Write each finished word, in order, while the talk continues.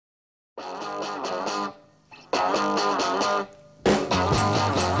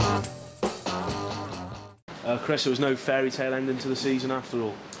Chris, there was no fairy tale ending to the season after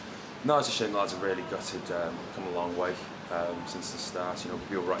all. No, it's a shame the lads have really gutted, come a long way since the start. You know,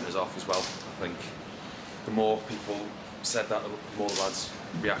 people writing us off as well. I think the more people said that, the more the lads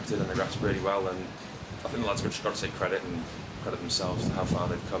reacted, and they reacted really well. And I think the lads have just got to take credit and credit themselves to how far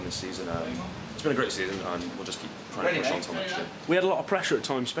they've come this season. It's been a great season, and we'll just keep trying to push on until next year. We had a lot of pressure at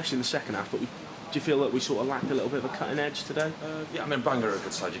times, especially in the second half, but do you feel that we sort of lacked a little bit of a cutting edge today? Yeah, I mean, Bangor are a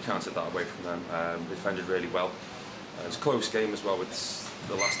good side, you can't take that away from them. They defended really well. It was a close game as well. With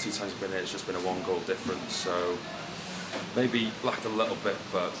the last 2 times we've been here, it's just been a 1-goal difference, so maybe lacked a little bit,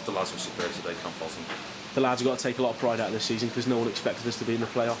 but the lads were superior today, can't fault them. The lads have got to take a lot of pride out of this season because no one expected us to be in the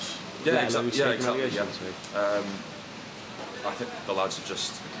playoffs. Yeah, exactly. I think the lads have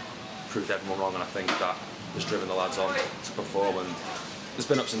just proved everyone wrong, and I think that has driven the lads on to perform. And there's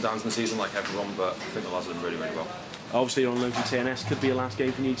been ups and downs in the season like everyone, but I think the lads have done really, really well. Obviously you're on loan from TNS, could be a last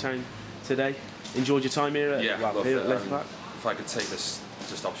game for Newtown today. Enjoyed your time here at, here at left back? If I could take this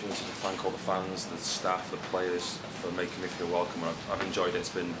just opportunity to thank all the fans, the staff, the players for making me feel welcome. I've enjoyed it, it's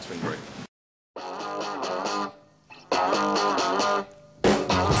been great.